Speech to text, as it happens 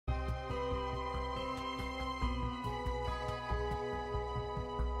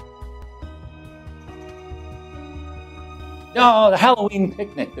No, the Halloween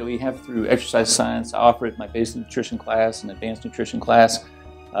picnic that we have through exercise science. I offer it in my basic nutrition class and advanced nutrition class.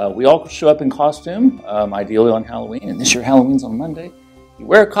 We all show up in costume, ideally on Halloween, and this year Halloween's on Monday. You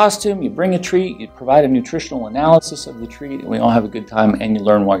wear a costume, you bring a treat, you provide a nutritional analysis of the treat, and we all have a good time, and you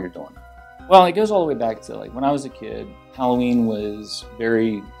learn while you're doing it. Well, it goes all the way back to like when I was a kid. Halloween was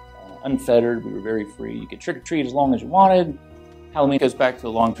very unfettered. We were very free. You could trick or treat as long as you wanted. Halloween goes back to a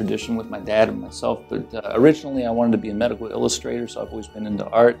long tradition with my dad and myself, but originally I wanted to be a medical illustrator, so I've always been into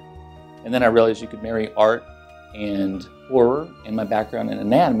art. And then I realized you could marry art and horror, and my background in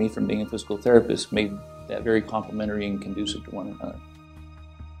anatomy from being a physical therapist made that very complementary and conducive to one another.